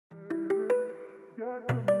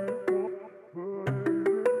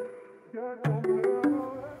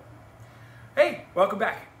Welcome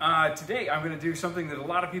back. Today I'm going to do something that a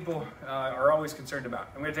lot of people are always concerned about.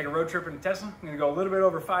 I'm going to take a road trip in a Tesla. I'm going to go a little bit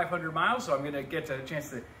over 500 miles, so I'm going to get a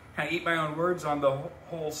chance to kind of eat my own words on the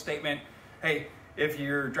whole statement, hey, if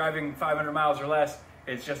you're driving 500 miles or less,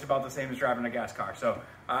 it's just about the same as driving a gas car. So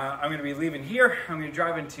I'm going to be leaving here. I'm going to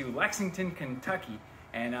drive into Lexington, Kentucky,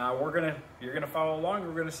 and you're going to follow along.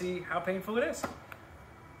 We're going to see how painful it is.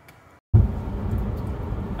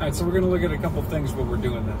 All right, so we're going to look at a couple things while we're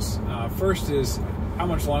doing this. First is, how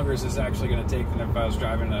much longer is this actually going to take than if I was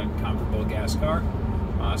driving a comparable gas car?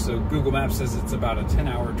 So Google Maps says it's about a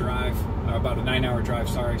 10-hour drive, about a 9-hour drive,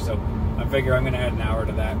 sorry. So I figure I'm going to add an hour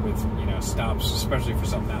to that with, stops, especially for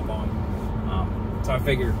something that long. So I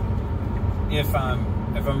figure if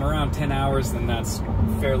I'm around 10 hours, then that's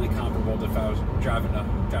fairly comparable to if I was driving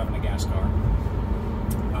a gas car.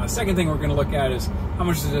 Second thing we're going to look at is how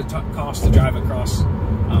much does it cost to drive across,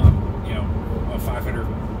 a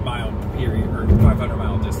 500-mile period or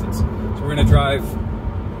 500-mile distance. So we're going to drive.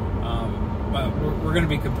 We're going to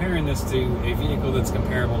be comparing this to a vehicle that's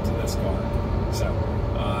comparable to this car.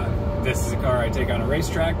 So this is a car I take on a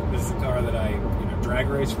racetrack. This is a car that I drag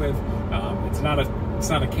race with. It's not a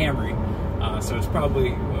Camry, so it's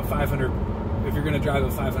probably a 500. If you're going to drive a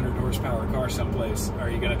 500 horsepower car someplace, are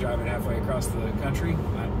you going to drive it halfway across the country?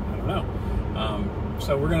 I don't know.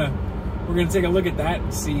 So we're gonna take a look at that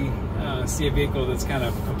and see a vehicle that's kind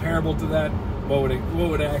of comparable to that. What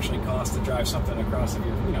would it actually cost to drive something across if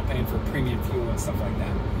you're paying for premium fuel and stuff like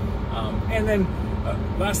that. And then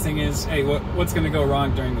last thing is, hey, what's going to go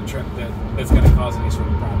wrong during the trip that's going to cause any sort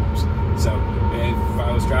of problems? So if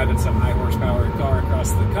I was driving some high horsepower car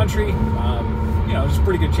across the country, there's a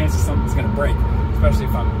pretty good chance that something's going to break, especially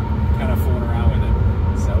if I'm kind of fooling around with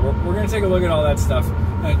it. So we're going to take a look at all that stuff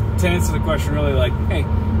to answer the question. Really, like, hey,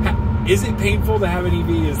 is it painful to have an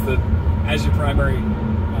EV as your primary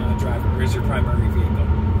driver, or as your primary vehicle?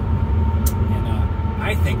 And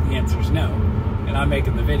I think the answer is no. And I'm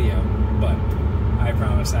making the video, but I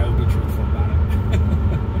promise I will be truthful about it.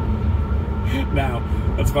 Now,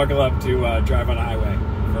 let's buckle up to drive on a highway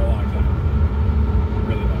for a long time.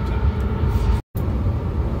 Really long time.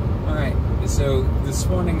 Alright, so this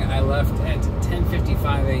morning I left at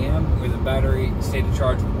 10:55 a.m. with a battery state of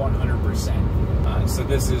charge of 100%. So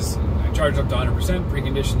this is, I charged up to 100%,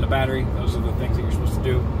 preconditioned the battery. Those are the things that you're supposed to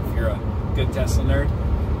do if you're a good Tesla nerd.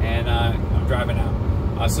 And I'm driving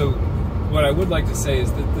out. So what I would like to say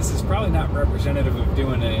is that this is probably not representative of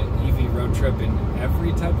doing an EV road trip in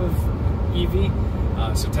every type of EV.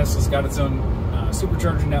 So Tesla's got its own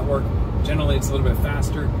supercharger network. Generally, it's a little bit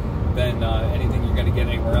faster than anything you're going to get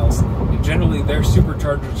anywhere else. And generally, their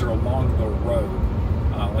superchargers are along the road,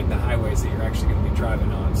 like the highways that you're actually going to be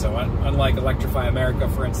driving on. So unlike Electrify America,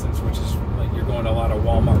 for instance, which is like you're going to a lot of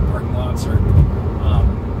Walmart parking lots or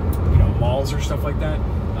malls or stuff like that,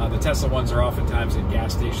 the Tesla ones are oftentimes at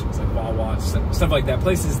gas stations like Wawa, stuff like that,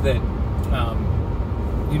 places that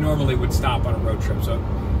you normally would stop on a road trip. So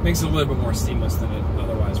it makes it a little bit more seamless than it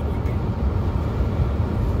otherwise would be.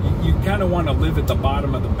 You kind of want to live at the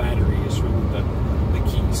bottom of the battery is really the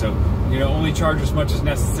key. So only charge as much as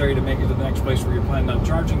necessary to make it to the next place where you're planning on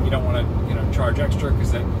charging. You don't want to charge extra,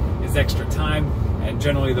 because that is extra time. And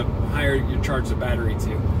generally, the higher you charge the battery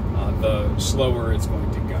to, the slower it's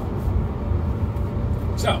going to go.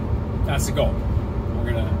 So that's the goal.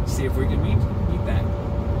 We're gonna see if we can meet that.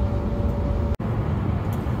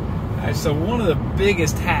 All right, so one of the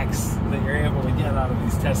biggest hacks that you're able to get out of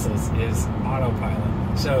these Teslas is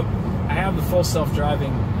Autopilot. So I have the full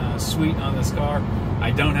self-driving suite on this car.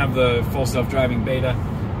 I don't have the full self-driving beta,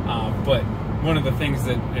 but one of the things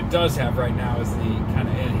that it does have right now is the kind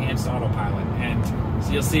of enhanced Autopilot. And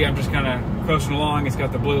so you'll see I'm just kind of coasting along. It's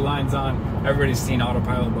got the blue lines on. Everybody's seen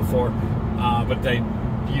Autopilot before, but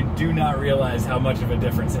you do not realize how much of a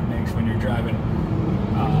difference it makes when you're driving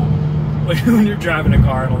a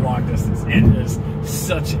car in a long distance. It is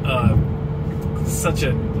such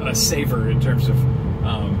a saver in terms of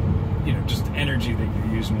just energy that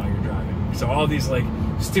you're using while you're driving. So all these like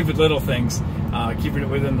stupid little things, keeping it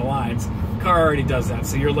within the lines, the car already does that.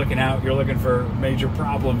 So you're looking for major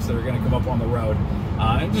problems that are going to come up on the road.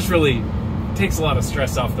 It just really takes a lot of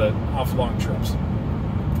stress off long trips.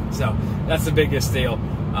 So that's the biggest deal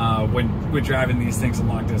when we're driving these things a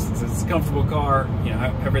long distance. It's a comfortable car.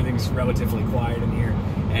 Everything's relatively quiet in here,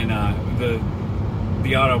 and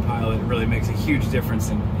the Autopilot really makes a huge difference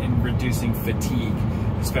in reducing fatigue,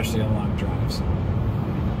 especially on long drives.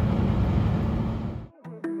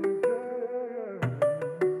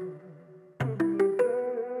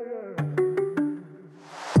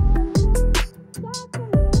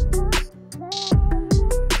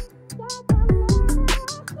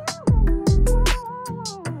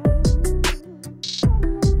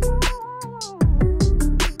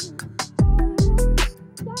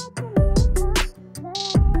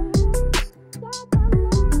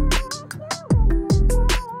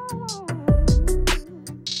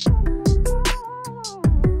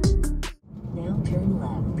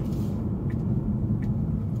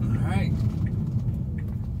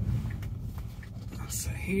 So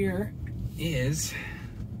here is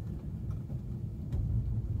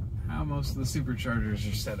how most of the superchargers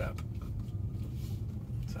are set up.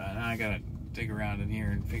 So now I gotta dig around in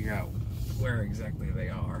here and figure out where exactly they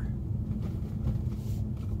are.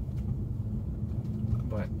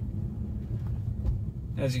 But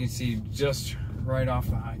as you can see, just right off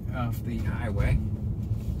the highway,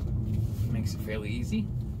 makes it fairly easy.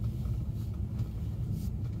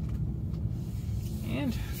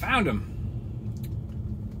 And found them.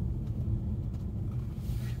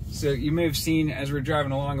 So you may have seen as we're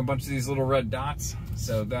driving along a bunch of these little red dots.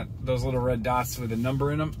 So those little red dots with a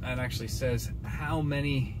number in them, that actually says how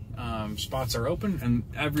many spots are open, and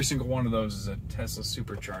every single one of those is a Tesla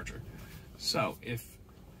supercharger. So if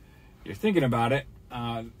you're thinking about it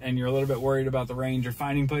and you're a little bit worried about the range or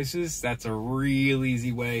finding places, that's a real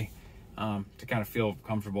easy way to kind of feel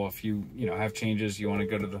comfortable. If you have changes, you want to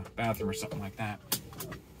go to the bathroom or something like that,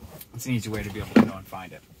 it's an easy way to be able to go and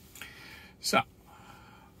find it. So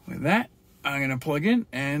with that, I'm going to plug in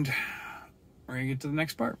and we're going to get to the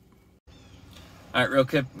next part. All right, real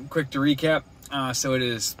quick to recap. So it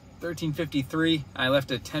is 13:53. I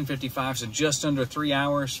left at 10:55, so just under 3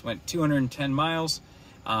 hours. Went 210 miles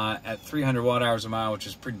at 300 watt hours a mile, which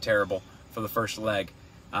is pretty terrible for the first leg.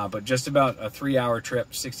 But just about a 3 hour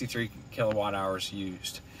trip, 63 kilowatt hours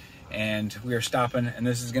used. And we are stopping, and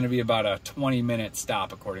this is going to be about a 20-minute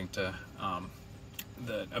stop according to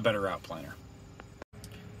a Better Route Planner.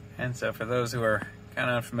 And so for those who are kind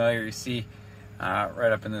of unfamiliar, you see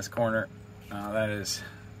right up in this corner, that is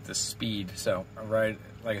the speed. So right,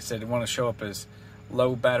 like I said, I want to show up as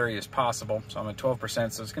low battery as possible. So I'm at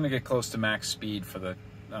 12%, so it's going to get close to max speed for the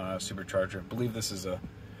supercharger. I believe this is a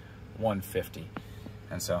 150.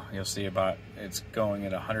 And so you'll see it's going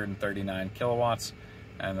at 139 kilowatts,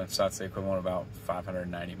 and that's the equivalent of about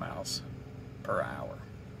 590 miles per hour.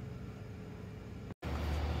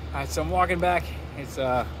 All right, so I'm walking back. It's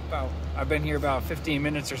I've been here about 15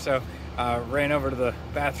 minutes or so. Ran over to the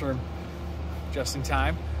bathroom just in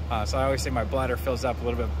time. So I always say my bladder fills up a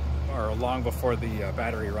little bit or long before the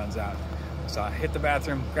battery runs out. So I hit the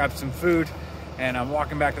bathroom, grabbed some food, and I'm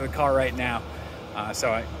walking back to the car right now.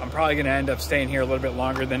 So I'm probably gonna end up staying here a little bit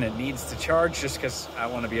longer than it needs to charge, just because I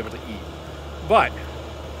want to be able to eat. But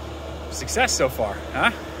success so far,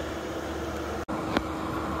 huh?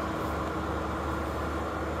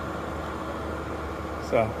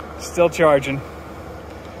 So still charging,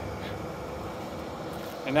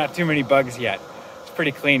 and not too many bugs yet. It's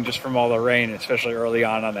pretty clean just from all the rain, especially early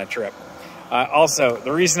on that trip. Also,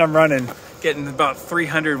 the reason I'm getting about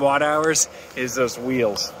 300 watt hours is those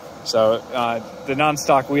wheels. So the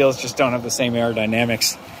non-stock wheels just don't have the same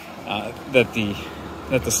aerodynamics that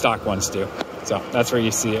the stock ones do. So that's where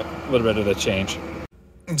you see a little bit of the change.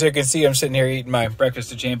 And so you can see I'm sitting here eating my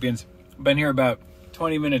breakfast of champions. I've been here about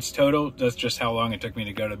 20 minutes total. That's just how long it took me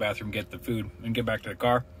to go to the bathroom, get the food, and get back to the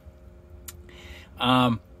car.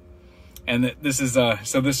 And this is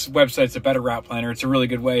so this website's a Better Route Planner. It's a really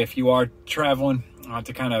good way if you are traveling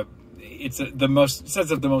to kind of, it sets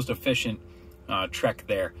up the most efficient trek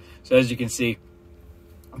there. So as you can see,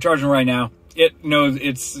 I'm charging right now. It knows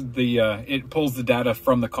it pulls the data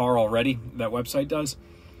from the car already. That website does,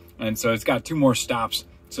 and so it's got 2 more stops.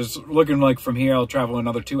 So it's looking like from here I'll travel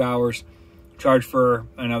another 2 hours, charge for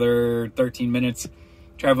another 13 minutes,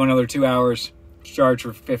 travel another 2 hours, charge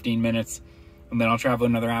for 15 minutes, and then I'll travel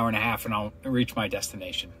another hour and a half and I'll reach my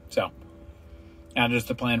destination. So that is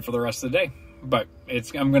the plan for the rest of the day. But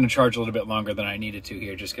I'm going to charge a little bit longer than I needed to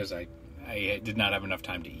here, just because I did not have enough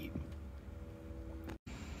time to eat.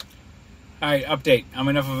 All right, update. I'm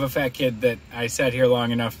enough of a fat kid that I sat here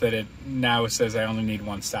long enough that it now says I only need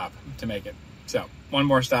 1 stop to make it. So 1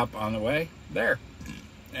 more stop on the way there.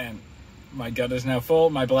 And my gut is now full,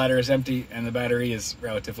 my bladder is empty, and the battery is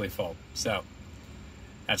relatively full. So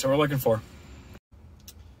that's what we're looking for.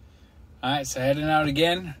 All right, so heading out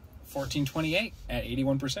again, 1428 at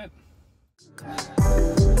 81%.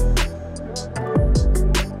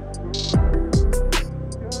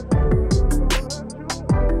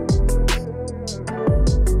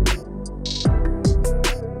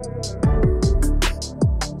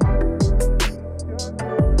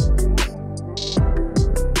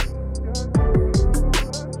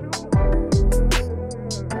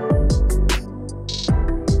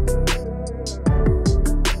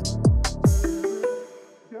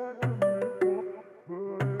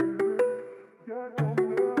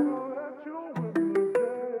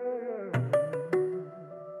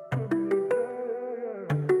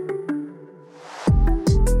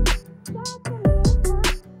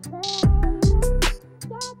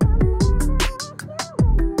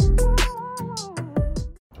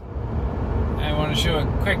 want to show a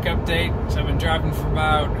quick update. So I've been driving for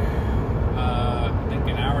about, I think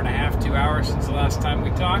an hour and a half, 2 hours since the last time we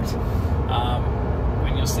talked.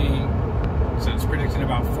 And you'll see, so it's predicting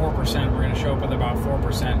about 4%. We're going to show up with about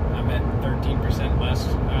 4%. I'm at 13% less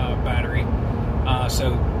battery. So,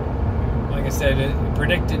 like I said, it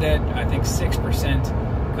predicted it, I think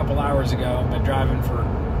 6% a couple hours ago. I've been driving for,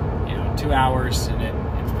 2 hours, and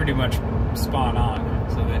it's pretty much spot on.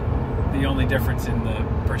 So that the only difference in the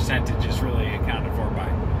percentage is really accounted for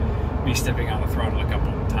by me stepping on the throttle a couple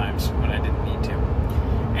of times when I didn't need to.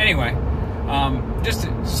 Anyway,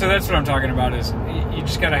 so that's what I'm talking about, is you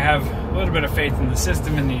just got to have a little bit of faith in the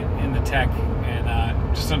system, in the tech,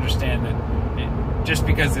 and just understand that just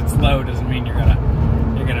because it's low doesn't mean you're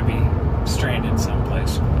gonna be stranded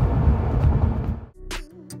someplace.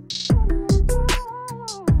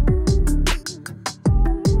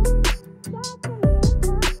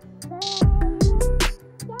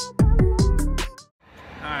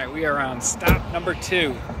 All right, we are on stop number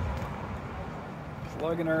 2.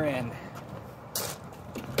 Plugging her in.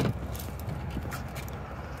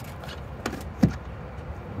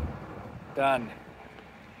 Done.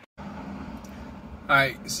 All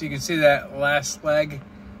right, so you can see that last leg,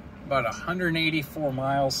 about 184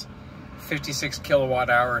 miles, 56 kilowatt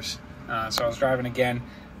hours. So I was driving again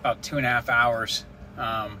about 2.5 hours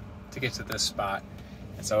to get to this spot.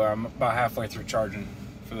 And so I'm about halfway through charging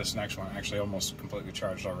for this next one. Actually, almost completely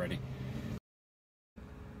charged already.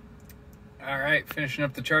 All right, finishing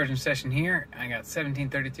up the charging session here. I got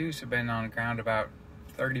 1732, so been on the ground about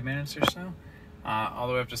 30 minutes or so. All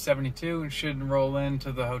the way up to 72, and should roll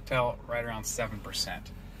into the hotel right around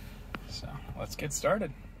 7%. So let's get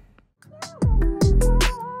started.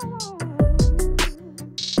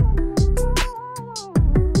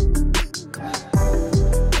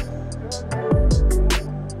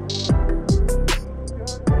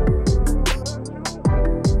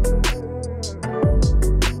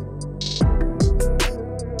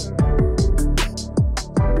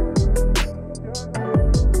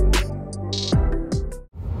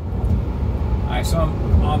 So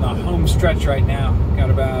I'm on the home stretch right now. Got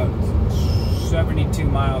about 72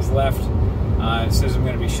 miles left. It says I'm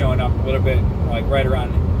going to be showing up a little bit, like right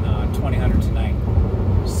around 2000 tonight.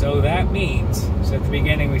 So that means, so at the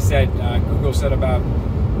beginning we said, Google said about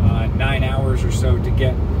 9 hours or so to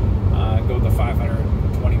get, go the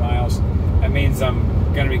 520 miles. That means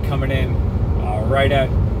I'm going to be coming in right at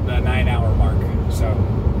the 9-hour mark. So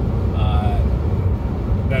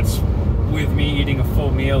that's with me eating a full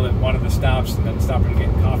meal at one of the stops and then stopping to get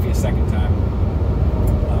coffee a second time.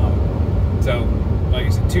 So, like I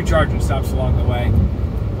said, 2 charging stops along the way,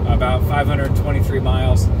 about 523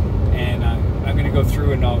 miles, and I'm going to go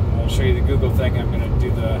through and I'll show you the Google thing. I'm going to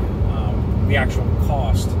do the actual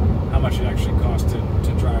cost, how much it actually costs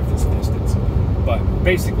to drive this distance. But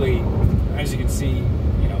basically, as you can see,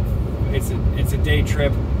 it's a day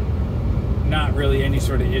trip. Not really any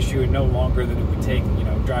sort of issue, and no longer than it would take,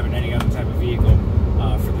 driving any other type of vehicle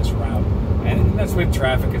for this route. And that's with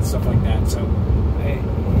traffic and stuff like that. So,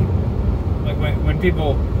 like when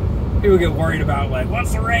people get worried about, like,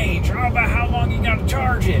 what's the range, or about how long you got to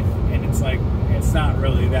charge it, and it's like, it's not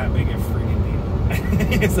really that big a freaking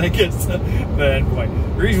deal. It's like, it's the end point.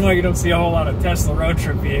 The reason why you don't see a whole lot of Tesla road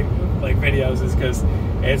trip videos is because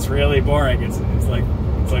it's really boring. It's like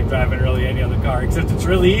driving really any other car, except it's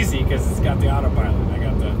really easy because it's got the autopilot. I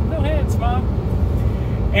got the no hands, Mom.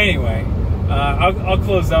 Anyway, I'll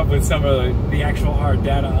close up with some of the actual hard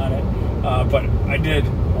data on it, but I did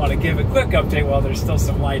want to give a quick update while there's still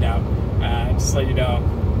some light out. Just let you know,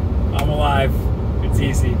 I'm alive. It's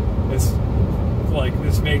easy. This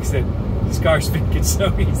makes it. This car's making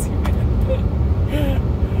so easy, man.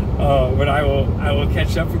 But I will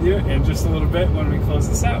catch up with you in just a little bit when we close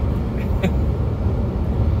this out.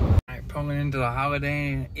 Pulling into the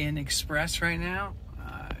Holiday Inn Express right now.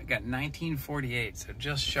 I got 1948, so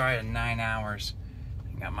just shy of 9 hours.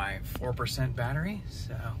 I got my 4% battery,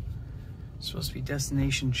 so supposed to be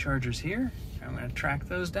destination chargers here. I'm going to track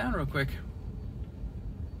those down real quick.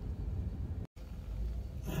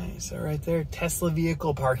 All right, so right there, Tesla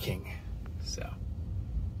vehicle parking. So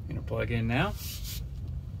I'm going to plug in now.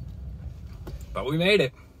 But we made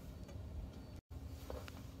it.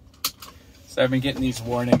 So I've been getting these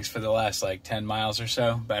warnings for the last like 10 miles or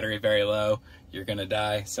so. Battery very low, you're gonna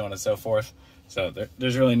die, so on and so forth. So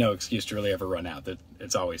there's really no excuse to really ever run out.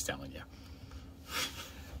 It's always telling you.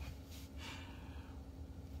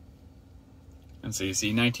 And so you see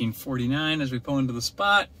 1949 as we pull into the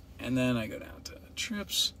spot, and then I go down to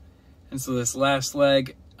trips. And so this last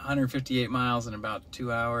leg, 158 miles in about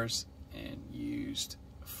 2 hours, and used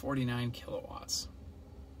 49 kilowatts.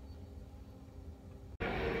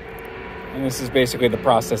 And this is basically the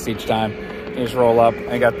process each time. You just roll up.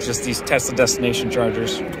 I got just these Tesla destination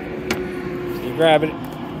chargers. So you grab it.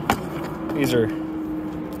 These are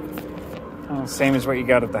same as what you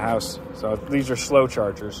got at the house. So these are slow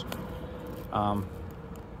chargers.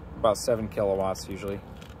 About 7 kilowatts usually.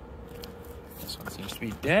 This one seems to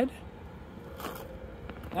be dead.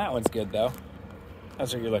 That one's good though.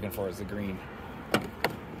 That's what you're looking for, is the green.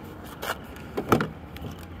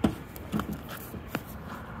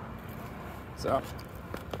 So,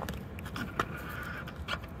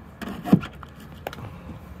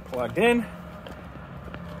 plugged in.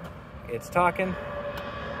 It's talking.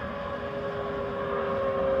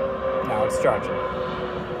 Now it's charging.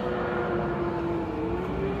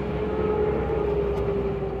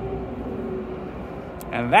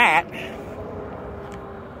 And that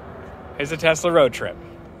is a Tesla road trip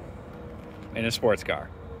in a sports car.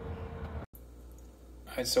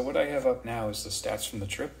 All right, so what I have up now is the stats from the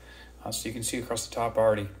trip. So you can see across the top, I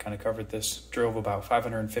already kind of covered this. Drove about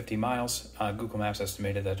 550 miles. Google Maps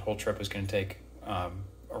estimated that whole trip was going to take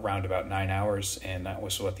around about 9 hours, and that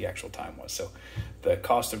was what the actual time was. So the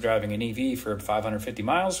cost of driving an EV for 550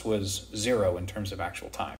 miles was 0 in terms of actual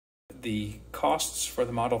time. The costs for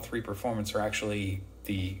the Model 3 Performance are actually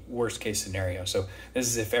the worst case scenario. So this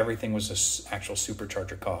is if everything was actual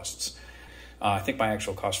supercharger costs. I think my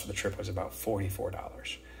actual cost for the trip was about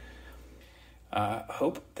 $44.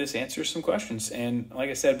 Hope this answers some questions. And like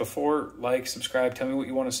I said before, like, subscribe, tell me what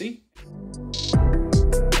you want to see.